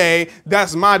Monday,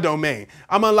 that's my domain.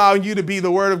 I'm allowing you to be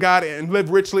the word of God and live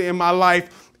richly in my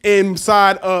life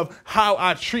inside of how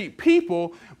I treat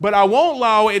people, but I won't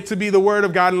allow it to be the word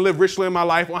of God and live richly in my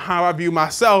life on how I view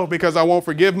myself, because I won't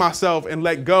forgive myself and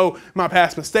let go my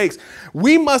past mistakes.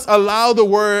 We must allow the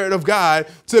word of God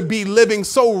to be living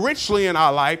so richly in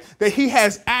our life that he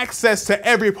has access to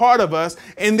every part of us,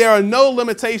 and there are no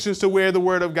limitations to where the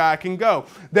word of God can go.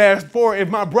 Therefore, if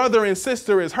my brother and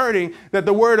sister is hurting, that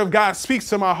the word of God speaks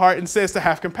to my heart and says to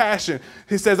have compassion.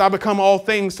 He says, I become all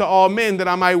things to all men that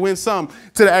I might win some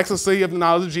to the excellency of the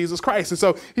knowledge of Jesus Christ. And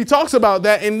so he talks about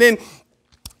that. And then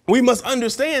we must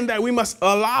understand that we must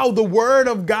allow the word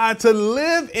of God to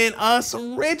live in us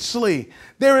richly.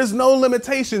 There is no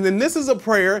limitation. And this is a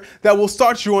prayer that will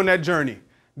start you on that journey.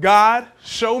 God,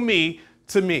 show me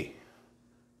to me.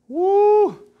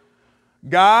 Woo.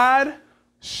 God,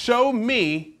 show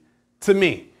me to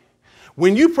me.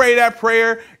 When you pray that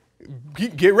prayer,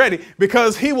 get ready,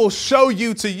 because he will show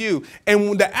you to you.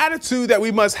 And the attitude that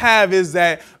we must have is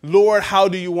that, Lord, how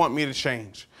do you want me to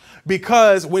change?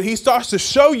 Because when he starts to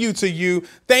show you to you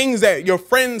things that your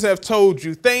friends have told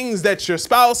you, things that your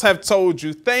spouse have told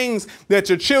you, things that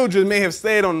your children may have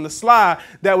said on the sly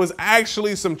that was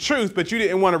actually some truth, but you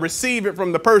didn't want to receive it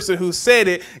from the person who said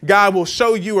it, God will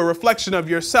show you a reflection of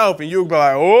yourself and you'll be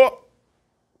like, oh,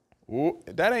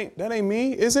 that ain't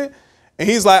me, is it? And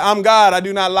he's like, I'm God, I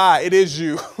do not lie. It is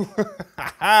you.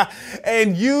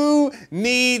 And you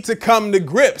need to come to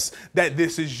grips that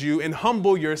this is you and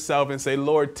humble yourself and say,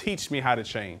 Lord, teach me how to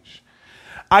change.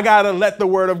 I got to let the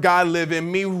word of God live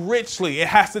in me richly. It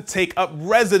has to take up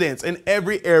residence in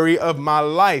every area of my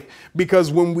life,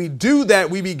 because when we do that,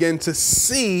 we begin to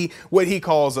see what he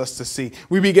calls us to see.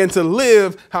 We begin to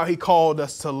live how he called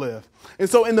us to live. And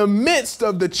so in the midst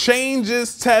of the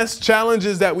changes, tests,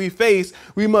 challenges that we face,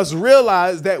 we must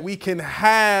realize that we can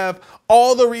have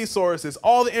all the resources,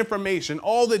 all the information,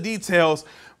 all the details,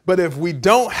 but if we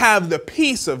don't have the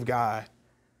peace of God,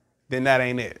 then that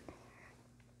ain't it.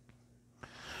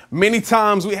 Many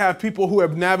times we have people who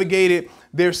have navigated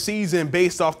their season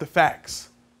based off the facts.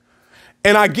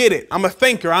 And I get it. I'm a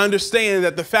thinker. I understand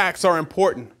that the facts are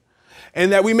important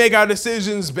and that we make our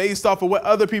decisions based off of what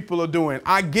other people are doing.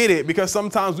 I get it, because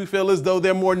sometimes we feel as though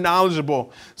they're more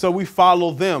knowledgeable, so we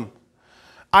follow them.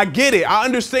 I get it. I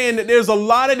understand that there's a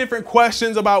lot of different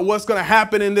questions about what's going to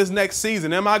happen in this next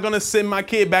season. Am I going to send my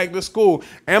kid back to school?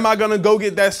 Am I going to go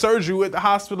get that surgery at the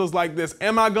hospitals like this?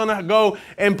 Am I going to go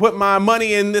and put my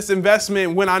money in this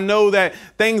investment when I know that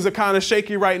things are kind of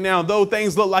shaky right now? Though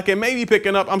things look like it may be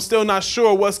picking up, I'm still not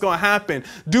sure what's going to happen.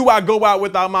 Do I go out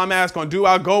without my mask on? Do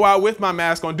I go out with my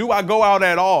mask on? Do I go out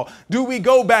at all? Do we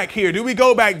go back here? Do we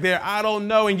go back there? I don't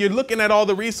know. And you're looking at all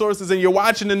the resources and you're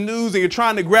watching the news and you're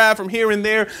trying to grab from here and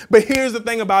there. But here's the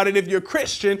thing about it. If you're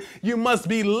Christian, you must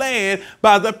be led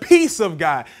by the peace of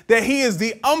God, that he is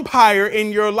the umpire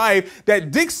in your life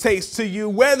that dictates to you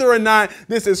whether or not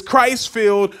this is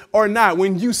Christ-filled or not.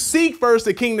 When you seek first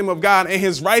the kingdom of God and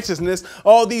his righteousness,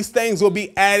 all these things will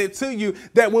be added to you,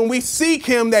 that when we seek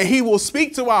him, that he will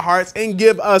speak to our hearts and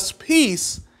give us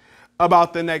peace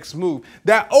about the next move.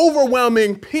 That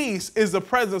overwhelming peace is the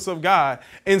presence of God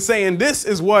in saying, this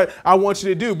is what I want you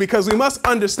to do, because we must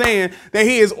understand that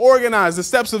he is organized. The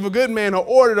steps of a good man are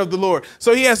ordered of the Lord.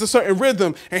 So he has a certain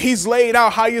rhythm and he's laid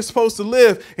out how you're supposed to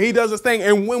live. And he does his thing.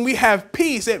 And when we have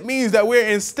peace, it means that we're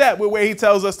in step with where he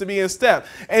tells us to be in step.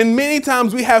 And many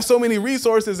times we have so many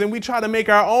resources and we try to make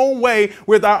our own way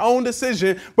with our own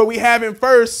decision, but we haven't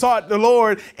first sought the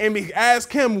Lord and we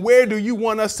ask him, where do you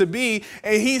want us to be?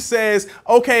 And he says,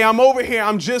 okay, I'm over here.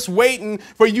 I'm just waiting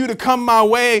for you to come my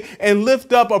way and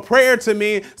lift up a prayer to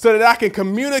me so that I can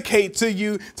communicate to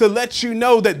you to let you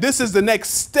know that this is the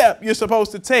next step you're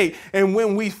supposed to take. And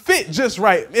when we fit just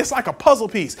right, it's like a puzzle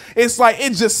piece. It's like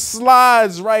it just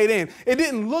slides right in. It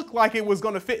didn't look like it was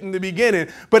going to fit in the beginning,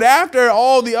 but after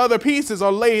all the other pieces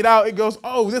are laid out, it goes,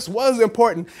 oh, this was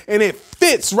important. And it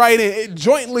fits right in. It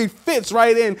jointly fits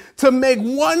right in to make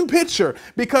one picture,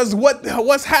 because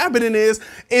what's happening is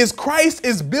Christ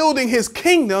is building his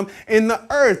kingdom in the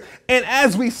earth. And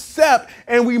as we step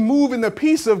and we move in the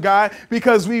peace of God,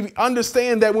 because we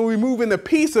understand that when we move in the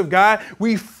peace of God,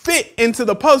 we fit into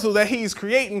the puzzle that he's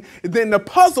creating. Then the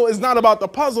puzzle is not about the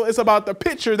puzzle. It's about the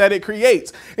picture that it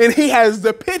creates. And he has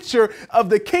the picture of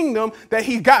the kingdom that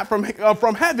he got from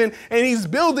heaven, and he's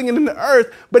building it in the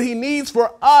earth. But he needs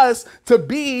for us to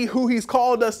be who he's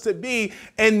called us to be,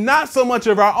 and not so much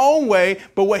of our own way,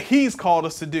 but what he's called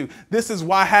us to do. This is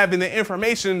why having the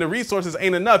information and the resources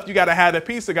ain't enough. You got to have the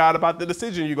peace of God about the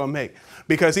decision you're going to make,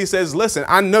 because he says, listen,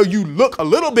 I know you look a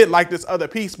little bit like this other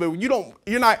piece, but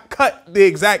you're not cut the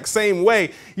exact same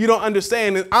way. You don't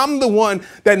understand. And I'm the one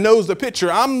that knows the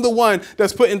picture. I'm the one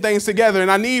that's putting things together. And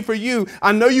I need for you,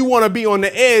 I know you want to be on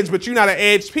the edge, but you're not an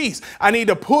edge piece. I need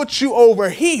to put you over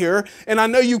here. And I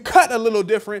know you cut a little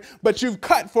different, but you've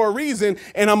cut for a reason.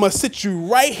 And I'm going to sit you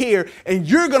right here, and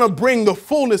you're going to bring the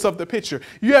fullness of the picture.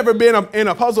 You ever been in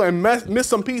a puzzle and miss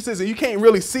some pieces and you can't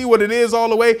really see what it is all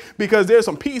the way because there's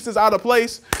some pieces out of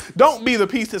place? Don't be the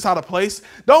piece that's out of place.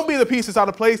 Don't be the piece that's out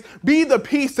of place. Be the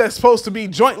piece that's supposed to be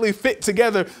jointly fit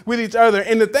together with each other.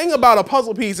 And the thing about a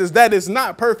puzzle piece is that it's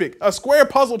not perfect. A square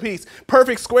puzzle piece,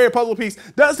 perfect square puzzle piece,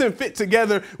 doesn't fit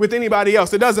together with anybody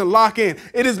else. It doesn't lock in.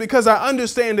 It is because I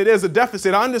understand that there's a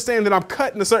deficit. I understand that I'm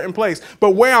cut in a certain place,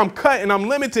 but where I'm cut and I'm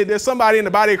limited, there's somebody in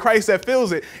the body of Christ that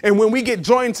fills it. And when we get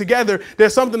joined together,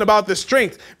 there's something about the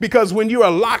strength, because when you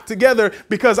are locked together,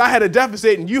 because I had a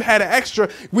deficit and you had an extra,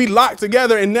 we locked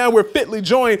together and now we're fitly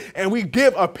joined, and we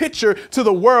give a picture to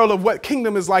the world of what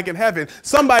kingdom is like in heaven.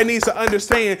 Somebody needs to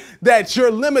understand that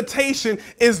your limitation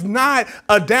is not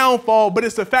a downfall, but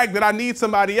it's the fact that I need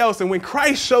somebody else. And when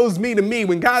Christ shows me to me,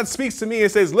 when God speaks to me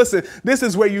and says, listen, this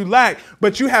is where you lack,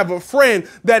 but you have a friend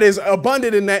that is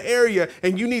abundant in that area,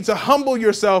 and you need to humble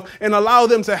yourself and allow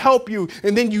them to help you.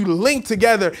 And then you link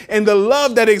together, and the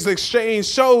love that is exchanged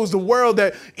shows the world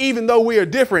that even though we are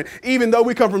different, even though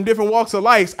we come from different walks of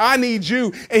life, I need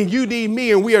you and you need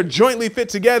me, and we are jointly fit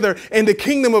together. And the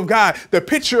kingdom of God, the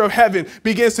picture of heaven,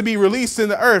 begins to be released in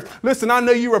the earth. Listen, I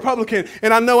know you're Republican,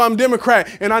 and I know I'm Democrat,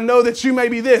 and I know that you may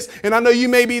be this, and I know you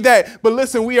may be that. But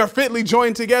listen, we are fitly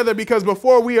joined together, because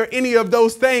before we are any of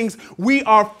those things, we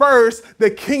are first the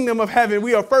kingdom of heaven.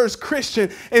 We are first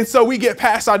Christian. And so we get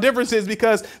past our differences,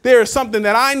 because there is something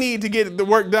that I need to get the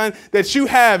work done that you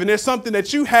have, and there's something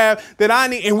that you have that I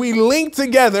need, and we link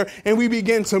together and we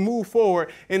begin to move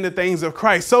forward in the things of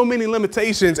Christ. So many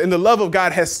limitations, and the love of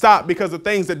God has stopped because of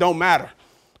things that don't matter.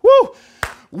 Woo!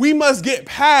 We must get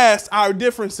past our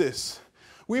differences.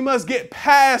 We must get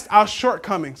past our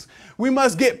shortcomings. We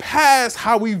must get past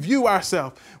how we view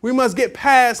ourselves. We must get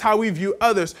past how we view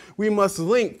others. We must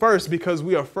link first, because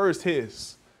we are first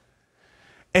his.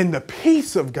 And the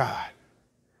peace of God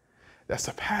that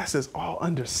surpasses all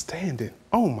understanding.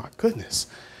 Oh my goodness.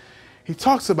 He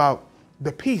talks about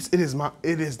the peace. It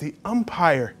is the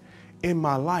umpire in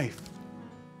my life.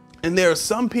 And there are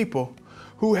some people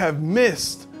who have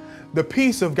missed the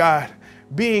peace of God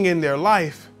being in their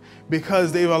life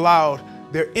because they've allowed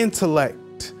their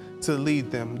intellect to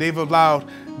lead them. They've allowed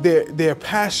their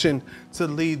passion to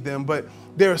lead them. But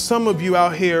there are some of you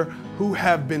out here who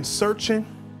have been searching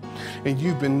and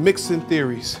you've been mixing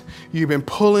theories. You've been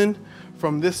pulling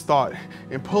from this thought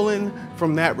and pulling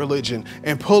from that religion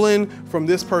and pulling from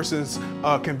this person's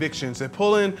convictions and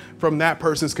pulling from that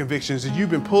person's convictions. And you've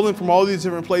been pulling from all these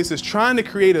different places, trying to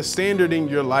create a standard in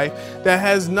your life that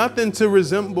has nothing to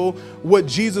resemble what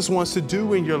Jesus wants to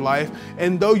do in your life.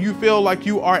 And though you feel like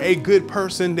you are a good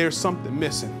person, there's something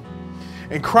missing.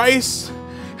 And Christ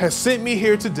has sent me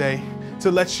here today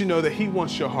to let you know that he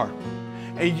wants your heart.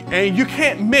 And you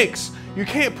can't mix. You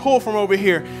can't pull from over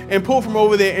here and pull from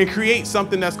over there and create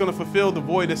something that's going to fulfill the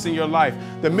void that's in your life.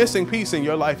 The missing piece in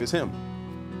your life is him.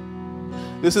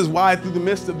 This is why through the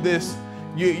midst of this,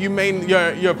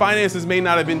 your finances may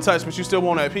not have been touched, but you still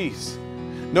won't have peace.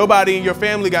 Nobody in your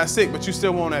family got sick, but you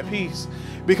still won't have peace.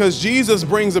 Because Jesus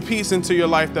brings a peace into your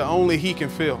life that only he can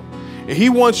fill. And he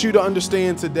wants you to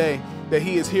understand today that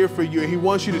he is here for you, and he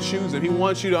wants you to choose him. He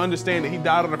wants you to understand that he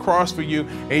died on the cross for you,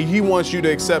 and he wants you to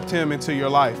accept him into your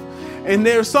life. And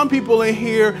there are some people in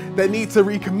here that need to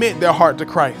recommit their heart to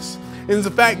Christ. And it's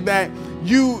the fact that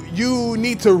you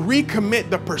need to recommit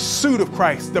the pursuit of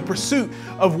Christ, the pursuit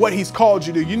of what he's called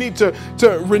you to. You need to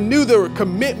renew the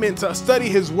commitment to study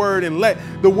his word and let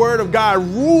the word of God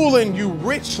rule in you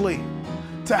richly,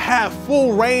 to have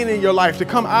full reign in your life, to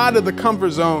come out of the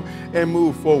comfort zone and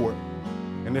move forward.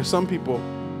 And there's some people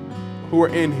who are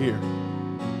in here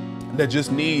that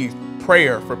just need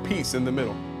prayer for peace in the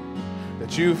middle.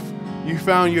 That you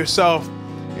found yourself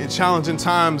in challenging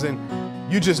times and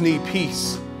you just need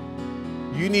peace.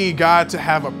 You need God to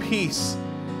have a peace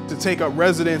to take up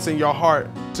residence in your heart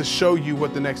to show you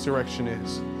what the next direction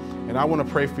is. And I want to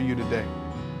pray for you today.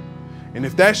 And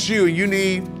if that's you and you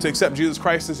need to accept Jesus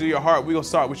Christ into your heart, we're going to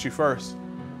start with you first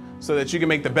so that you can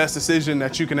make the best decision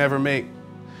that you can ever make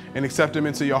and accept him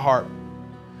into your heart.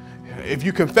 If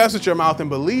you confess with your mouth and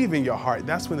believe in your heart,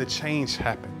 that's when the change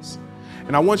happens.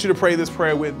 And I want you to pray this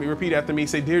prayer with me. Repeat after me.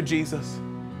 Say, "Dear Jesus,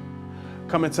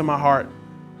 come into my heart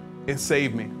and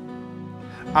save me.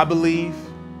 I believe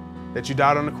that you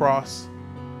died on the cross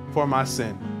for my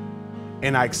sin,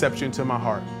 and I accept you into my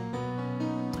heart.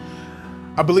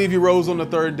 I believe you rose on the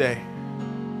third day.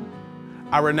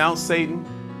 I renounce Satan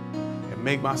and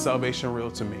make my salvation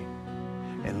real to me,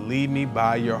 and lead me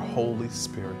by your Holy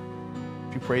Spirit."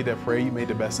 If you prayed that prayer, you made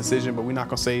the best decision, but we're not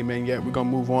going to say amen yet. We're going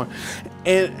to move on.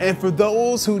 And for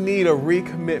those who need a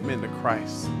recommitment to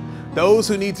Christ, those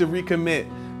who need to recommit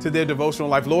to their devotional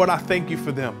life, Lord, I thank you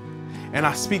for them. And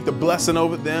I speak the blessing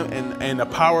over them and the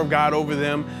power of God over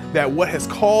them, that what has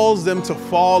caused them to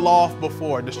fall off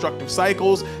before, destructive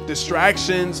cycles,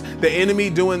 distractions, the enemy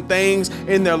doing things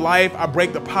in their life, I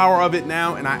break the power of it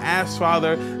now. And I ask,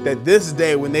 Father, that this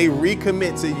day when they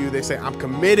recommit to you, they say, I'm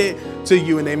committed to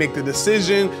you, and they make the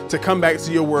decision to come back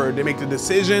to your word. They make the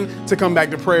decision to come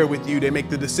back to prayer with you. They make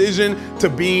the decision to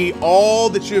be all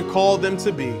that you have called them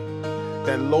to be.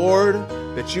 That, Lord,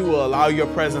 that you will allow your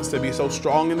presence to be so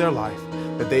strong in their life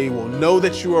that they will know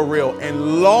that you are real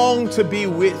and long to be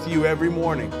with you every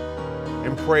morning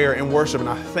in prayer and worship. And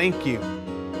I thank you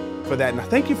for that. And I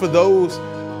thank you for those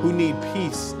who need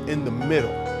peace in the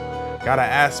middle. God, I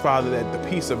ask, Father, that the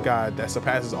peace of God that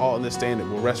surpasses all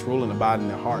understanding will rest, rule, and abide in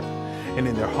their heart and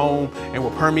in their home and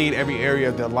will permeate every area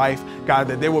of their life. God,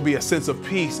 that there will be a sense of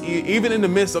peace, even in the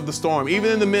midst of the storm,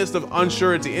 even in the midst of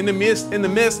uncertainty, in the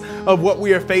midst of what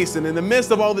we are facing, in the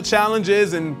midst of all the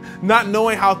challenges and not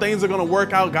knowing how things are going to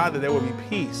work out. God, that there will be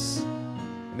peace,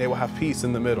 and they will have peace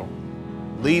in the middle.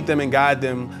 Lead them and guide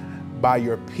them by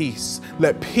your peace.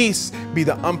 Let peace be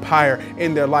the umpire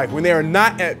in their life. When they are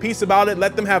not at peace about it,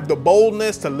 let them have the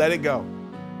boldness to let it go.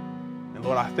 And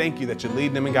Lord, I thank you that you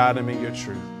lead them and guide them in your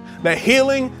truth. Let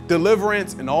healing,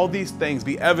 deliverance, and all these things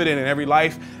be evident in every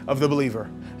life of the believer.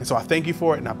 And so I thank you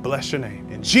for it, and I bless your name.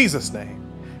 In Jesus' name,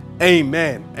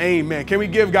 amen. Amen. Can we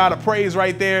give God a praise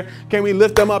right there? Can we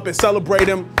lift him up and celebrate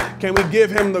him? Can we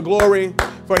give him the glory?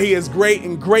 For he is great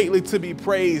and greatly to be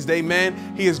praised.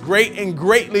 Amen. He is great and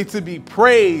greatly to be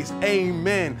praised.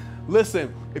 Amen.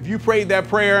 Listen, if you prayed that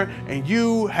prayer and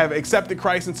you have accepted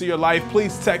Christ into your life,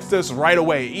 please text us right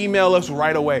away. Email us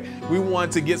right away. We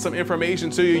want to get some information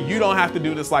to you. You don't have to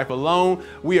do this life alone.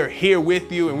 We are here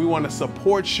with you, and we want to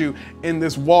support you in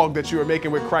this walk that you are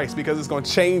making with Christ, because it's going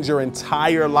to change your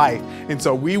entire life. And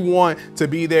so we want to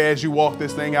be there as you walk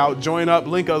this thing out. Join up,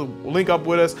 link up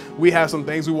with us. We have some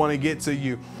things we want to get to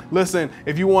you. Listen,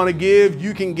 if you want to give,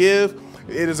 you can give.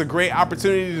 It is a great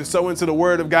opportunity to sow into the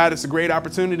word of God. It's a great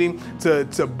opportunity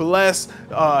to bless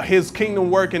his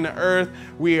kingdom work in the earth.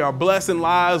 We are blessing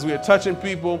lives. We are touching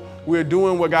people. We're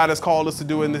doing what God has called us to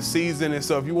do in this season. And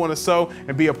so if you want to sow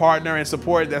and be a partner and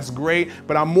support, that's great.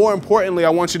 But more importantly, I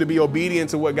want you to be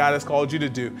obedient to what God has called you to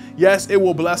do. Yes, it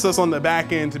will bless us on the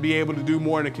back end to be able to do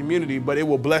more in the community, but it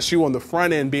will bless you on the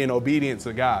front end being obedient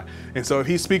to God. And so if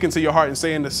he's speaking to your heart and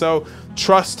saying to sow,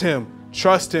 trust him.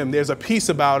 Trust him. There's a peace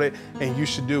about it, and you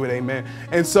should do it. Amen.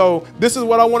 And so this is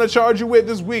what I want to charge you with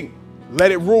this week.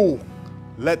 Let it rule.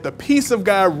 Let the peace of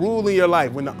God rule in your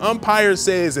life. When the umpire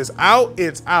says it's out,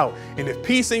 it's out. And if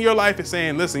peace in your life is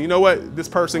saying, listen, you know what? This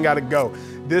person got to go.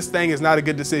 This thing is not a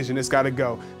good decision. It's got to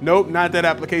go. Nope, not that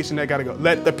application. That got to go.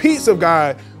 Let the peace of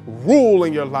God rule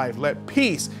in your life. Let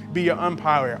peace be your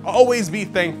umpire. Always be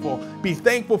thankful. Be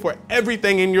thankful for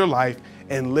everything in your life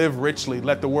and live richly.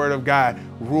 Let the word of God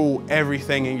rule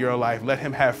everything in your life. Let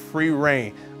him have free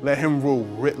reign. Let him rule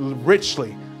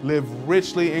richly. Live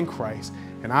richly in Christ.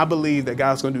 And I believe that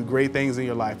God's going to do great things in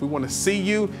your life. We want to see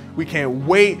you. We can't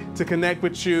wait to connect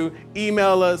with you.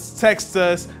 Email us, text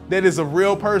us. That is a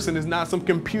real person. It's not some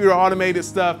computer automated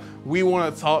stuff. We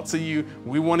want to talk to you.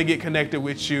 We want to get connected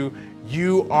with you.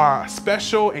 You are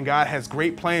special, and God has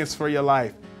great plans for your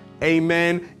life.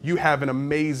 Amen. You have an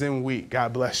amazing week.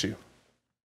 God bless you.